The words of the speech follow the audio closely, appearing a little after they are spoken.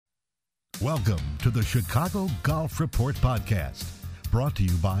Welcome to the Chicago Golf Report podcast, brought to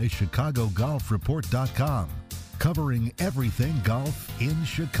you by ChicagoGolfReport.com, covering everything golf in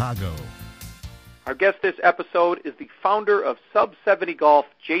Chicago. Our guest this episode is the founder of Sub 70 Golf,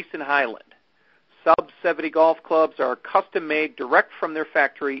 Jason Highland. Sub 70 golf clubs are custom-made direct from their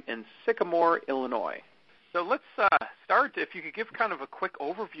factory in Sycamore, Illinois. So let's start, if you could give kind of a quick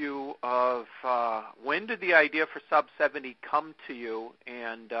overview of when did the idea for Sub 70 come to you,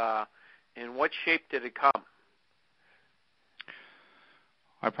 and in what shape did it come?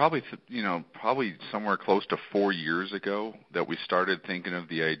 I probably somewhere close to 4 years ago that we started thinking of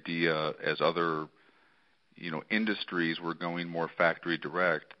the idea as other, industries were going more factory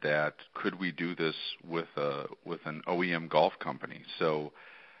direct, that could we do this with an OEM golf company? So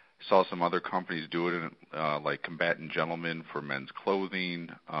saw some other companies do it, like Combatant Gentlemen for men's clothing.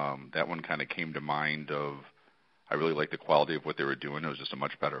 That one kind of came to mind of, I really liked the quality of what they were doing. It was just a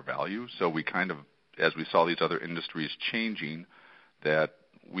much better value. So we kind of, as we saw these other industries changing, that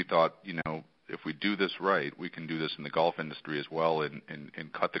we thought, if we do this right, we can do this in the golf industry as well and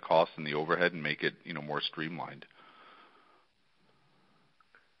cut the costs and the overhead and make it, more streamlined.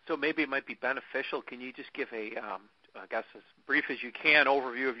 So maybe it might be beneficial. Can you just give a, I guess as brief as you can,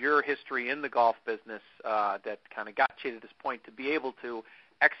 overview of your history in the golf business that kind of got you to this point to be able to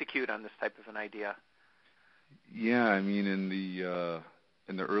execute on this type of an idea? Yeah, I mean, in the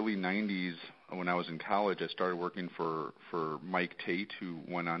early 90s, when I was in college, I started working for Mike Tate, who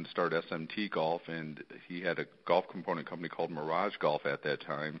went on to start SMT Golf, and he had a golf component company called Mirage Golf at that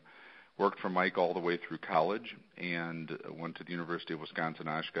time. Worked for Mike all the way through college and went to the University of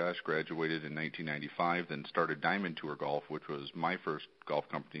Wisconsin-Oshkosh, graduated in 1995, then started Diamond Tour Golf, which was my first golf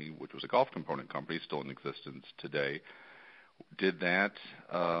company, which was a golf component company, still in existence today. Did that,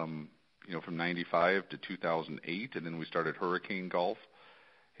 from 95 to 2008, and then we started Hurricane Golf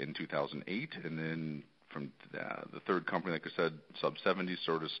in 2008, and then from the third company, like I said, Sub 70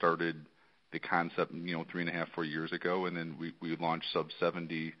 sort of started the concept, 3.5, 4 years ago, and then we launched Sub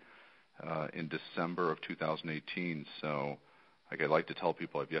 70 in December of 2018. So, like I like to tell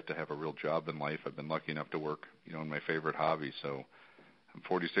people, I've yet to have a real job in life. I've been lucky enough to work, in my favorite hobby. So, I'm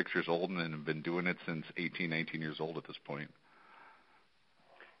 46 years old and have been doing it since 18, 19 years old at this point.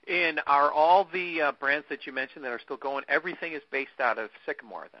 And are all the brands that you mentioned that are still going, everything is based out of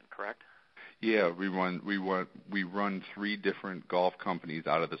Sycamore then, correct? Yeah, we run three different golf companies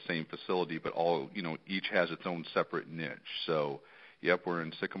out of the same facility, but all, each has its own separate niche. So, yep, we're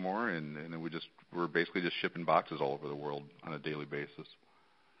in Sycamore, and then we're basically just shipping boxes all over the world on a daily basis.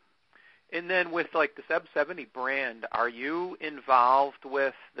 And then with like the Sub 70 brand, are you involved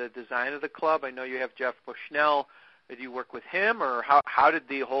with the design of the club? I know you have Jeff Bushnell. Did you work with him, or how did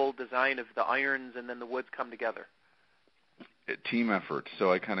the whole design of the irons and then the woods come together? A team effort.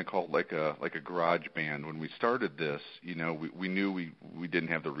 So I kind of call it like a garage band. When we started this, we knew we didn't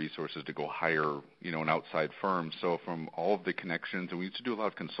have the resources to go hire, an outside firm. So from all of the connections, and we used to do a lot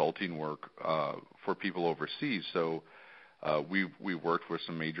of consulting work for people overseas. So we worked with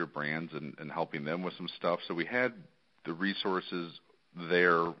some major brands and helping them with some stuff. So we had the resources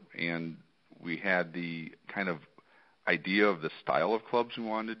there, and we had the kind of idea of the style of clubs we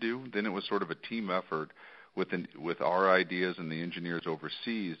wanted to do. Then it was sort of a team effort with our ideas and the engineers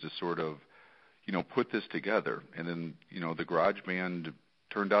overseas to sort of, put this together. And then, the garage band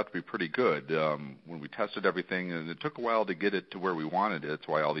turned out to be pretty good when we tested everything, and it took a while to get it to where we wanted it. That's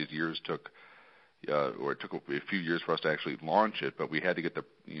why all these years took, or it took a few years for us to actually launch it, but we had to get the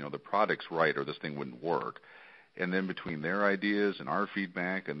products right or this thing wouldn't work. And then between their ideas and our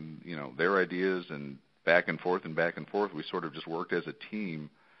feedback and, their ideas and back and forth, we sort of just worked as a team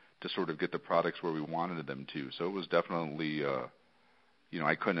to sort of get the products where we wanted them to. So it was definitely, I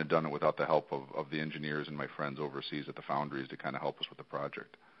couldn't have done it without the help of the engineers and my friends overseas at the foundries to kind of help us with the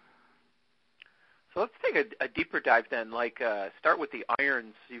project. So let's take a deeper dive then, start with the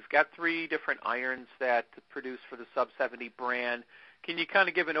irons. You've got three different irons that produce for the Sub 70 brand. Can you kind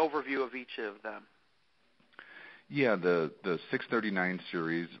of give an overview of each of them? Yeah, the 639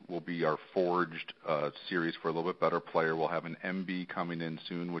 series will be our forged series for a little bit better player. We'll have an MB coming in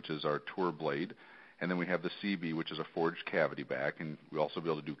soon, which is our tour blade. And then we have the CB, which is a forged cavity back, and we'll also be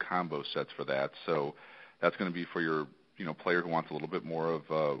able to do combo sets for that. So that's going to be for your player who wants a little bit more of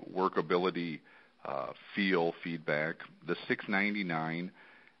workability, feel, feedback. The 699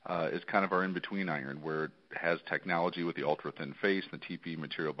 is kind of our in-between iron, where it has technology with the ultra-thin face and the TPE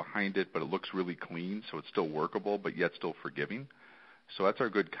material behind it, but it looks really clean, so it's still workable, but yet still forgiving. So that's our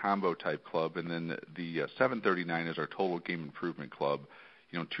good combo type club. And then the 739 is our total game improvement club.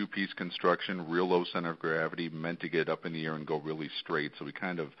 Two-piece construction, real low center of gravity, meant to get up in the air and go really straight. So we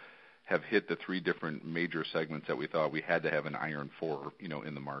kind of have hit the three different major segments that we thought we had to have an iron for,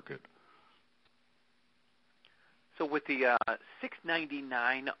 in the market. So with the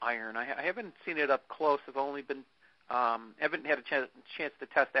 699 iron, I haven't seen it up close. I've only been haven't had a chance to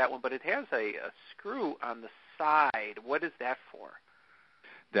test that one, but it has a screw on the side. What is that for?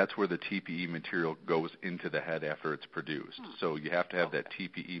 That's where the TPE material goes into the head after it's produced. So you have to have that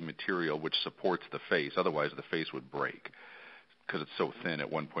TPE material which supports the face. Otherwise, the face would break because it's so thin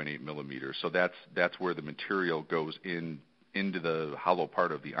at 1.8 millimeters. So that's where the material goes into the hollow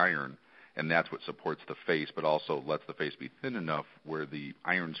part of the iron, and that's what supports the face, but also lets the face be thin enough where the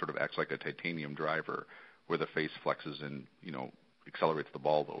iron sort of acts like a titanium driver, where the face flexes and accelerates the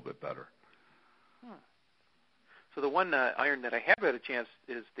ball a little bit better. So the one iron that I have had a chance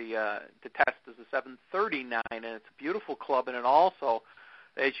is to test is the 739, and it's a beautiful club, and it also,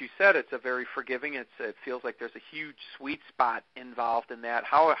 as you said, it's a very forgiving. It feels like there's a huge sweet spot involved in that.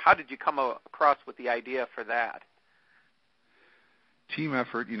 How did you come across with the idea for that? Team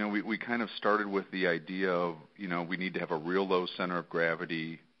effort. We kind of started with the idea of we need to have a real low center of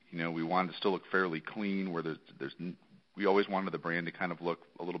gravity. We wanted to still look fairly clean, where we always wanted the brand to kind of look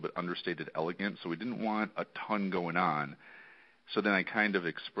a little bit understated elegant, so we didn't want a ton going on. So then I kind of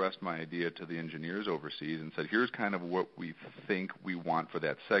expressed my idea to the engineers overseas and said, here's kind of what we think we want for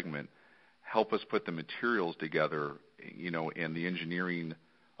that segment. Help us put the materials together, and the engineering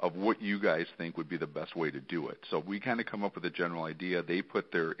of what you guys think would be the best way to do it. So we kind of come up with a general idea. They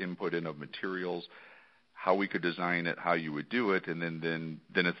put their input in of materials, how we could design it, how you would do it, and then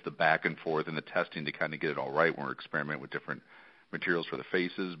it's the back and forth and the testing to kind of get it all right when we're experimenting with different materials for the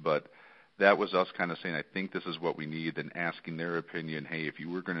faces. But that was us kind of saying, I think this is what we need, then asking their opinion, hey, if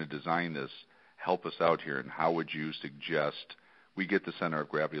you were going to design this, help us out here, and how would you suggest we get the center of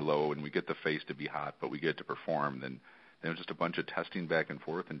gravity low and we get the face to be hot, but we get to perform? Then it was just a bunch of testing back and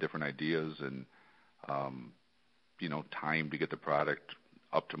forth and different ideas and, time to get the product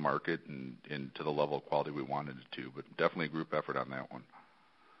up to market and to the level of quality we wanted it to, but definitely a group effort on that one.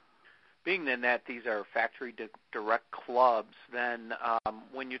 Being then that these are factory direct clubs, then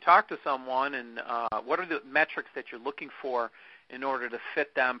when you talk to someone, and what are the metrics that you're looking for in order to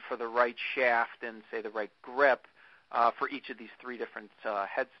fit them for the right shaft and, say, the right grip for each of these three different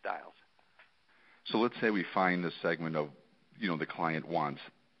head styles? So let's say we find the segment of, the client wants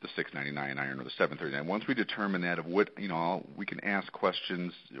the 699 iron or the 739. Once we determine that of what, we can ask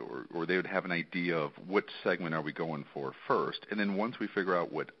questions or they would have an idea of what segment are we going for first. And then once we figure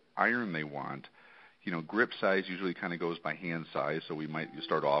out what iron they want, grip size usually kind of goes by hand size. So we might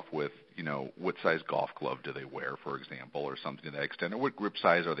start off with, what size golf glove do they wear, for example, or something to that extent, or what grip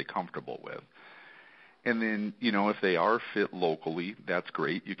size are they comfortable with. And then, if they are fit locally, that's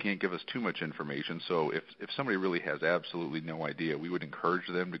great. You can't give us too much information. So if somebody really has absolutely no idea, we would encourage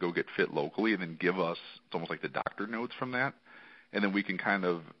them to go get fit locally and then give us, it's almost like the doctor notes from that. And then we can kind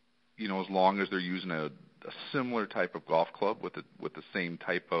of, as long as they're using a similar type of golf club with the same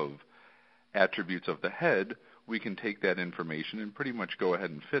type of attributes of the head, we can take that information and pretty much go ahead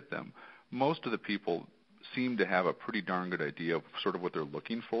and fit them. Most of the people seem to have a pretty darn good idea of sort of what they're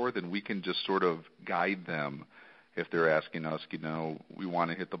looking for. Then we can just sort of guide them if they're asking us, we want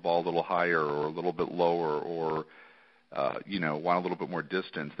to hit the ball a little higher or a little bit lower or, want a little bit more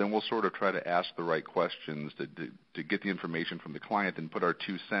distance. Then we'll sort of try to ask the right questions to get the information from the client and put our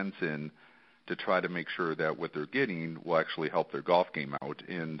 2 cents in to try to make sure that what they're getting will actually help their golf game out.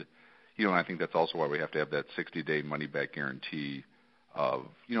 And, I think that's also why we have to have that 60-day money-back guarantee of,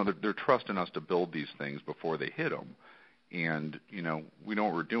 they're trusting us to build these things before they hit them. And, we know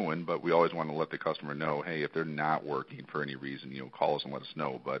what we're doing, but we always want to let the customer know, hey, if they're not working for any reason, call us and let us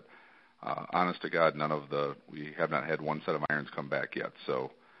know. But honest to God, we have not had one set of irons come back yet.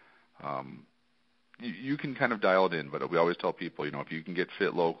 So you can kind of dial it in, but we always tell people, if you can get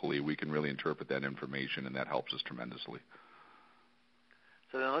fit locally, we can really interpret that information, and that helps us tremendously.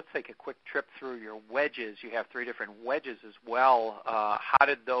 So then let's take a quick trip through your wedges. You have 3 different wedges as well. How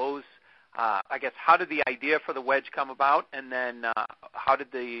did those, how did the idea for the wedge come about? And then how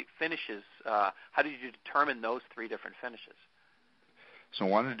did the finishes, how did you determine those 3 different finishes? So I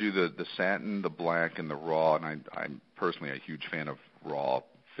wanted to do the satin, the black, and the raw, and I'm personally a huge fan of raw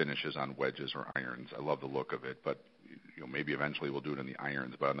finishes on wedges or irons. I love the look of it, but maybe eventually we'll do it in the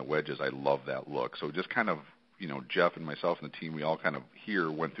irons. But on the wedges, I love that look. So just kind of, Jeff and myself and the team, we all kind of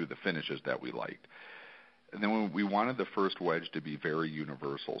went through the finishes that we liked. And then when we wanted the first wedge to be very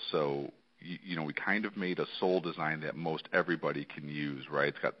universal. So, we kind of made a sole design that most everybody can use, right?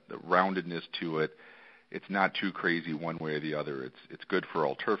 It's got the roundedness to it. It's not too crazy one way or the other. It's good for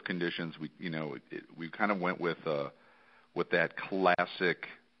all turf conditions. We kind of went with that classic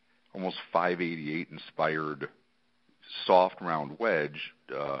almost 588 inspired soft round wedge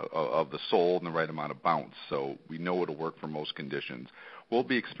of the sole and the right amount of bounce. So we know it'll work for most conditions. We'll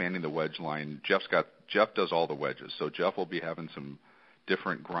be expanding the wedge line. Jeff does all the wedges, so Jeff will be having some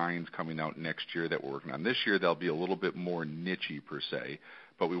different grinds coming out next year that we're working on. This year they'll be a little bit more niche-y per se,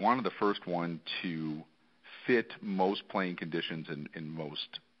 but we wanted the first one to fit most playing conditions in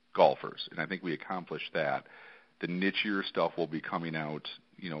most golfers, and I think we accomplished that. The nichier stuff will be coming out,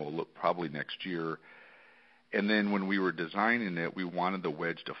 probably next year. And then when we were designing it, we wanted the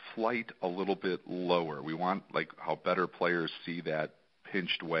wedge to flight a little bit lower. We want, like how better players see that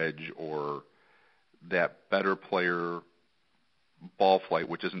pinched wedge or that better player ball flight,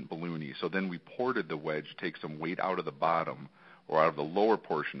 which isn't balloony. So then we ported the wedge to take some weight out of the bottom or out of the lower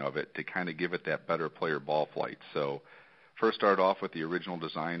portion of it to kind of give it that better player ball flight. So first started off with the original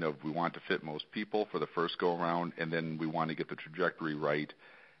design of we want to fit most people for the first go-around, and then we want to get the trajectory right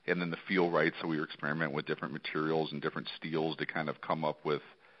and then the feel right. So we were experimenting with different materials and different steels to kind of come up with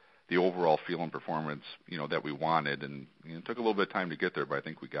the overall feel and performance, that we wanted. And it took a little bit of time to get there, but I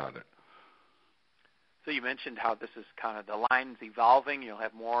think we got it. So you mentioned how this is kind of the line's evolving. You'll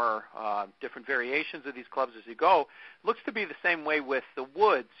have more different variations of these clubs as you go. Looks to be the same way with the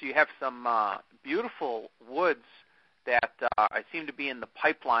woods. You have some beautiful woods that I seem to be in the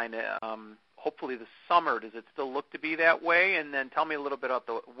pipeline. Hopefully this summer. Does it still look to be that way? And then tell me a little bit about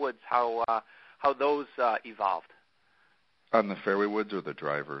the woods, how those evolved. On the fairway woods or the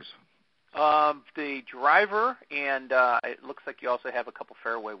drivers? The driver, and it looks like you also have a couple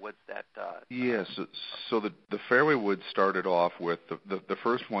fairway woods that. Yes. So the fairway woods started off with the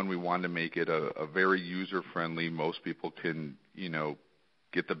first one. We wanted to make it a very user friendly. Most people can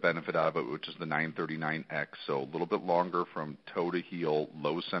get the benefit out of it, which is the 939X. So a little bit longer from toe to heel,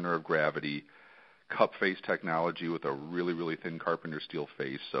 low center of gravity, cup face technology with a really, really thin carpenter steel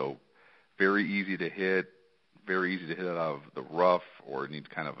face. So very easy to hit, very easy to hit it out of the rough or need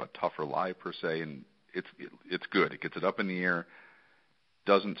kind of a tougher lie per se. And it's good. It gets it up in the air,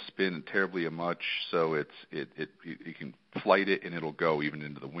 doesn't spin terribly much. So you can flight it and it'll go even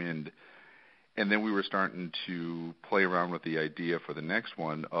into the wind. And then we were starting to play around with the idea for the next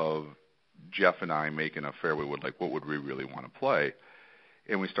one of Jeff and I making a fairway wood, like what would we really want to play?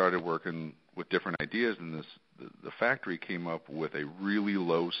 And we started working with different ideas, and the factory came up with a really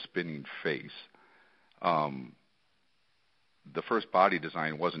low spinning face. The first body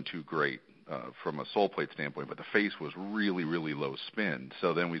design wasn't too great from a sole plate standpoint, but the face was really, really low spin.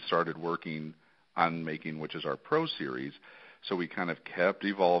 So then we started working on making, which is our Pro Series. So we kind of kept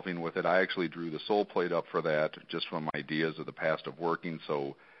evolving with it. I actually drew the sole plate up for that just from ideas of the past of working.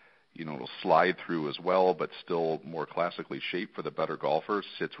 So, it'll slide through as well, but still more classically shaped for the better golfers.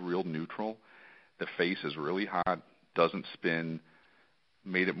 Sits real neutral. The face is really hot, doesn't spin,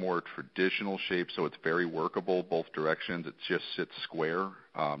 made it more traditional shape, so it's very workable both directions. It just sits square,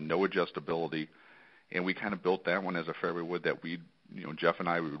 no adjustability. And we kind of built that one as a fairway wood that Jeff and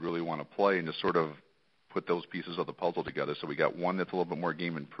I, we would really want to play and just sort of put those pieces of the puzzle together. So we got one that's a little bit more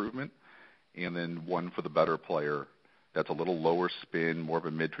game improvement, and then one for the better player that's a little lower spin, more of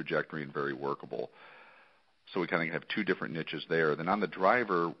a mid trajectory, and very workable. So we kind of have two different niches there. Then on the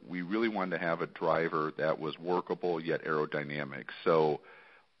driver, we really wanted to have a driver that was workable yet aerodynamic. So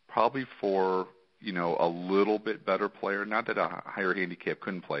probably for a little bit better player, not that a higher handicap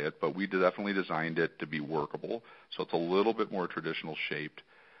couldn't play it, but we definitely designed it to be workable. So it's a little bit more traditional shaped,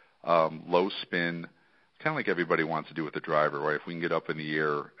 low spin, kind of like everybody wants to do with the driver, right? If we can get up in the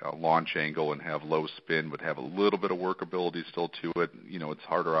air, a launch angle, and have low spin, but have a little bit of workability still to it. It's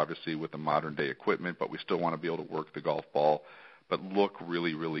harder, obviously, with the modern day equipment, but we still want to be able to work the golf ball, but look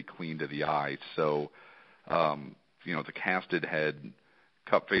really, really clean to the eye. So, the casted head,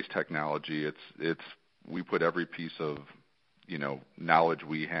 cup face technology, we put every piece of, knowledge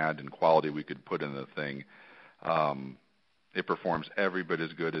we had and quality we could put in the thing. It performs every bit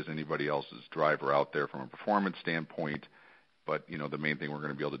as good as anybody else's driver out there from a performance standpoint, but the main thing we're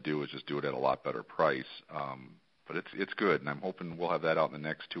going to be able to do is just do it at a lot better price. But it's good, and I'm hoping we'll have that out in the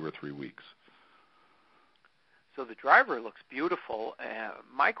next 2 or 3 weeks. So the driver looks beautiful.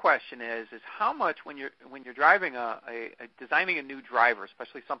 My question is how much when you're driving designing a new driver,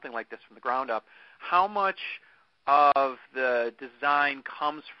 especially something like this from the ground up, how much of the design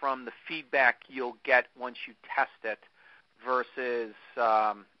comes from the feedback you'll get once you test it versus,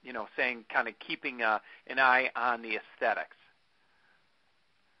 saying kind of keeping an eye on the aesthetics?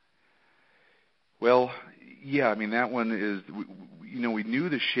 Well, yeah, I mean, that one is, we knew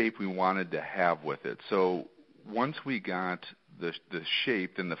the shape we wanted to have with it. So once we got the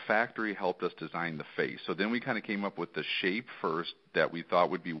shape, then the factory helped us design the face. So then we kind of came up with the shape first that we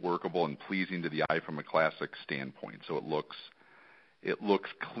thought would be workable and pleasing to the eye from a classic standpoint. So it looks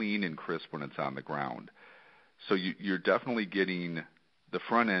clean and crisp when it's on the ground. So you're definitely getting, the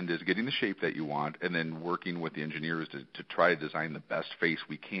front end is getting the shape that you want, and then working with the engineers to try to design the best face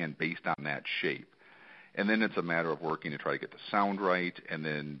we can based on that shape. And then it's a matter of working to try to get the sound right, and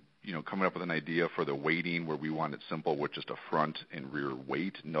then coming up with an idea for the weighting where we want it simple with just a front and rear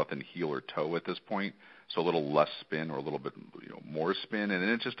weight, nothing heel or toe at this point. So a little less spin or a little bit more spin, and then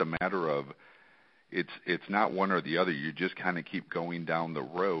it's just a matter of it's not one or the other. You just kind of keep going down the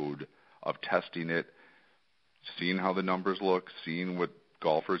road of testing it, seeing how the numbers look, seeing what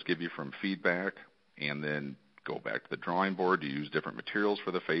golfers give you from feedback, and then go back to the drawing board to use different materials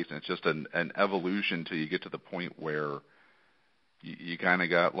for the face. And it's just an evolution till you get to the point where you kind of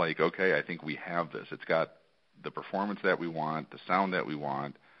got like, okay, I think we have this. It's got the performance that we want, the sound that we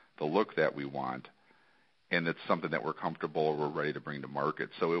want, the look that we want, and it's something that we're comfortable or we're ready to bring to market.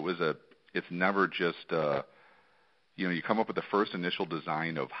 So it's never just, you come up with the first initial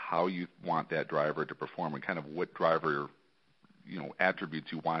design of how you want that driver to perform and kind of what driver,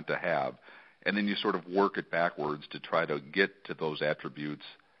 attributes you want to have, and then you sort of work it backwards to try to get to those attributes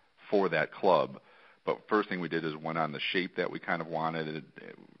for that club. But first thing we did is went on the shape that we kind of wanted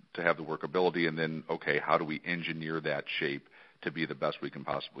to have the workability, and then, okay, how do we engineer that shape to be the best we can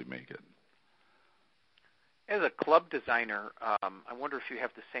possibly make it? As a club designer, I wonder if you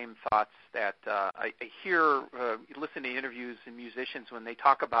have the same thoughts that I hear, listen to interviews and musicians when they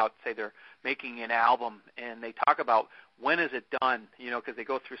talk about, say, they're making an album, and they talk about when is it done, because they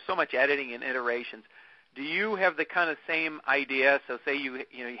go through so much editing and iterations. Do you have the kind of same idea? So say you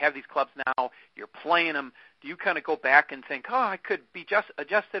have these clubs now, you're playing them. Do you kind of go back and think, I could be just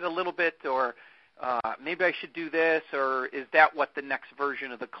adjusted a little bit, or maybe I should do this, or is that what the next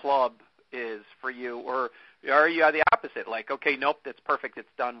version of the club is for you? Or are you the opposite? Like, okay, nope, that's perfect, it's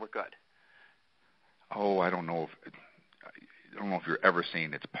done, we're good. I don't know if you're ever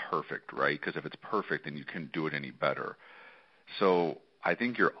saying it's perfect, right? Because if it's perfect, then you couldn't do it any better. So I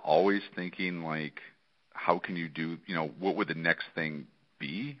think you're always thinking like, how can you do, what would the next thing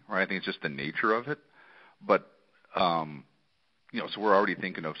be, right? I think it's just the nature of it. But, so we're already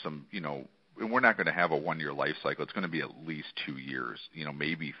thinking of some, and we're not going to have a 1-year life cycle. It's going to be at least 2 years,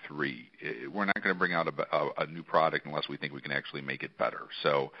 maybe 3. We're not going to bring out a new product unless we think we can actually make it better.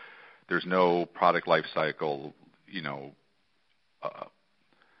 So there's no product life cycle,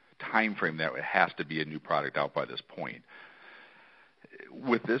 time frame that it has to be a new product out by this point.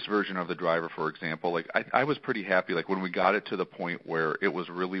 With this version of the driver, for example, like I was pretty happy, like when we got it to the point where it was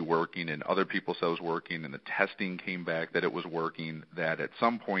really working and other people said it was working and the testing came back that it was working, that at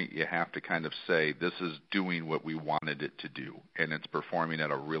some point you have to kind of say this is doing what we wanted it to do and it's performing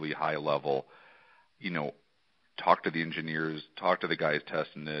at a really high level. Talk to the engineers, talk to the guys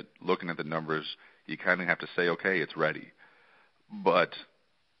testing it, looking at the numbers. You kind of have to say, okay, it's ready. But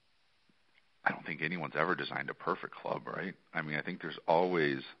I don't think anyone's ever designed a perfect club, right? I mean, I think there's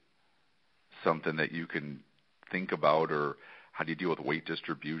always something that you can think about, or how do you deal with weight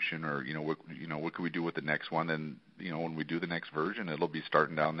distribution, or what can we do with the next one? And when we do the next version, it'll be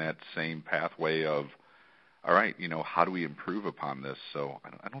starting down that same pathway of, all right, how do we improve upon this? So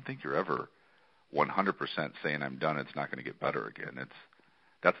I don't think you're ever 100% saying I'm done. It's not going to get better again.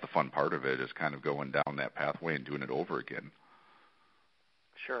 That's the fun part of it, is kind of going down that pathway and doing it over again.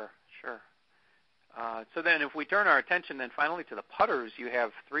 Sure. So then if we turn our attention then finally to the putters, you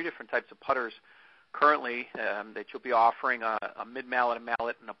have 3 different types of putters currently that you'll be offering, a mid-mallet, a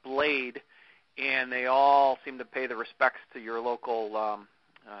mallet, and a blade, and they all seem to pay the respects to your local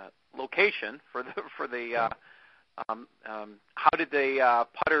location for the how did the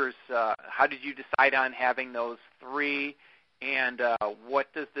putters, how did you decide on having those 3, and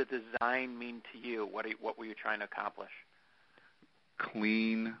what does the design mean to you? What were you trying to accomplish?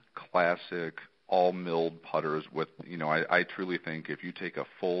 Clean, classic, all milled putters with, I truly think if you take a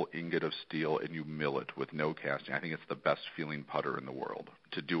full ingot of steel and you mill it with no casting, I think it's the best feeling putter in the world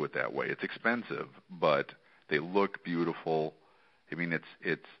to do it that way. It's expensive, but they look beautiful. I mean,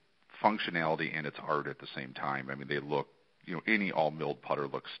 it's functionality and it's art at the same time. I mean, they look, any all milled putter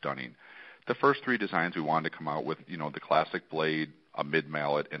looks stunning. The first 3 designs we wanted to come out with, the classic blade, a mid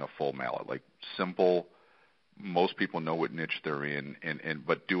mallet, and a full mallet, like simple. Most people know what niche they're in,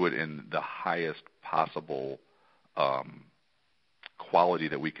 but do it in the highest possible quality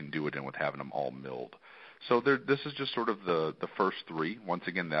that we can do it in with having them all milled. So this is just sort of the first 3. Once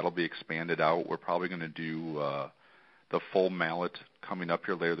again, that'll be expanded out. We're probably going to do the full mallet coming up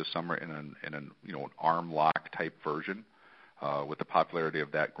here later this summer in an arm lock type version. with the popularity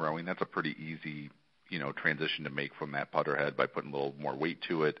of that growing, that's a pretty easy, transition to make from that putter head by putting a little more weight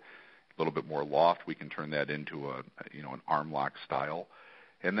to it, a little bit more loft. We can turn that into an arm lock style.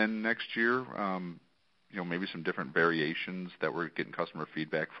 And then next year, maybe some different variations that we're getting customer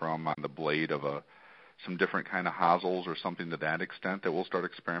feedback from on the blade of some different kind of hosels or something to that extent that we'll start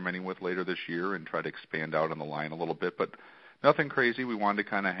experimenting with later this year and try to expand out on the line a little bit. But nothing crazy. We wanted to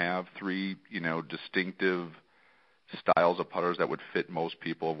kind of have three, distinctive styles of putters that would fit most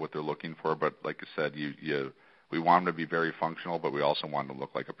people what they're looking for. But like I said, we want them to be very functional, but we also want them to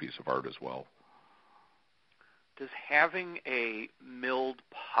look like a piece of art as well. Does having a milled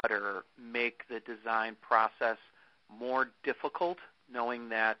putter make the design process more difficult, knowing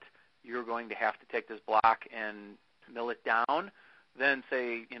that you're going to have to take this block and mill it down than,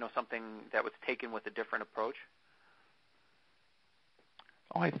 say, something that was taken with a different approach?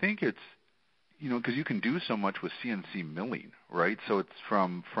 Oh, I think it's, because you can do so much with CNC milling, right? So it's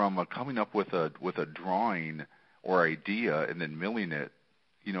from coming up with a drawing or idea and then milling it.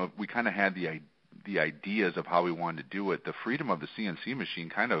 We kind of had the ideas of how we wanted to do it. The freedom of the CNC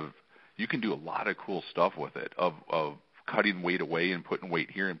machine you can do a lot of cool stuff with it of cutting weight away and putting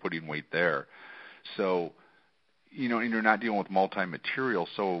weight here and putting weight there. So, and you're not dealing with multi-material.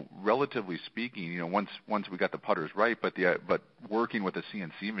 So relatively speaking, once we got the putters right, but working with a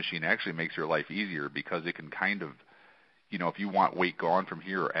CNC machine actually makes your life easier because it can if you want weight gone from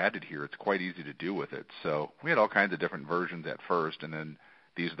here or added here, it's quite easy to do with it. So we had all kinds of different versions at first, and then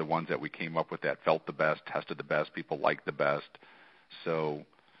these are the ones that we came up with that felt the best, tested the best, people liked the best. So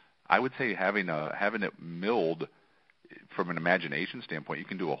I would say having it milled from an imagination standpoint, you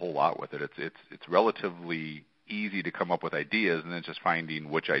can do a whole lot with it. It's relatively easy to come up with ideas, and then just finding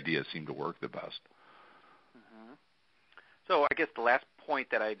which ideas seem to work the best. Mm-hmm. So I guess the last point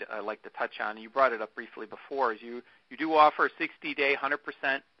that I'd like to touch on, you brought it up briefly before, is you do offer a 60-day,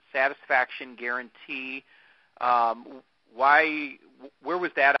 100% satisfaction guarantee. Where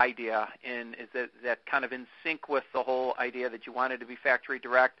was that idea in? Is that kind of in sync with the whole idea that you wanted to be factory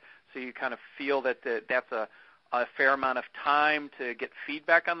direct, so you kind of feel that that's a fair amount of time to get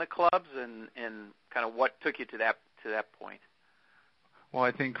feedback on the clubs, and kind of what took you to that point? Well,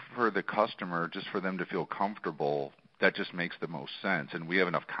 I think for the customer, just for them to feel comfortable, that just makes the most sense. And we have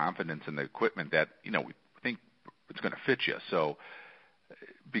enough confidence in the equipment that, we think it's going to fit you. So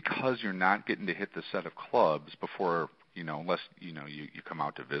because you're not getting to hit the set of clubs before, unless, you come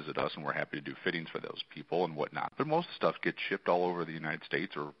out to visit us, and we're happy to do fittings for those people and whatnot. But most of the stuff gets shipped all over the United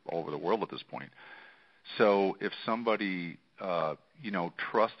States or all over the world at this point. So if somebody,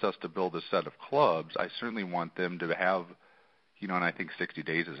 trusts us to build a set of clubs, I certainly want them to have, and I think 60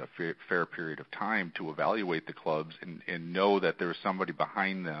 days is a fair period of time to evaluate the clubs and know that there's somebody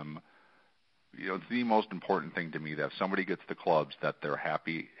behind them. It's the most important thing to me that if somebody gets the clubs, that they're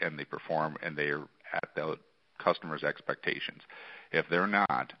happy and they perform and they're at the customer's expectations. If they're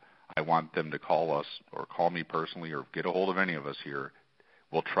not, I want them to call us or call me personally or get a hold of any of us here.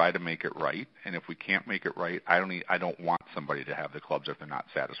 We'll try to make it right, and if we can't make it right, I don't want somebody to have the clubs if they're not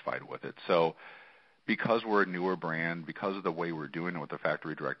satisfied with it. So because we're a newer brand, because of the way we're doing it with the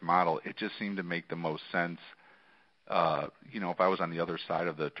factory direct model, it just seemed to make the most sense, if I was on the other side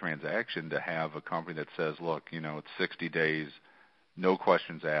of the transaction, to have a company that says, look, it's 60 days, no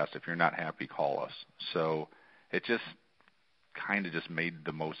questions asked. If you're not happy, call us. So it just kind of just made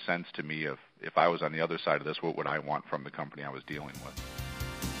the most sense to me. If I was on the other side of this, what would I want from the company I was dealing with?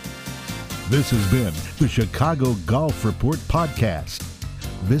 This has been the Chicago Golf Report podcast.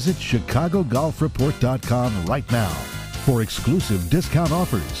 Visit ChicagoGolfReport.com right now for exclusive discount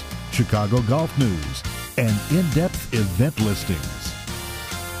offers, Chicago golf news, and in-depth event listings.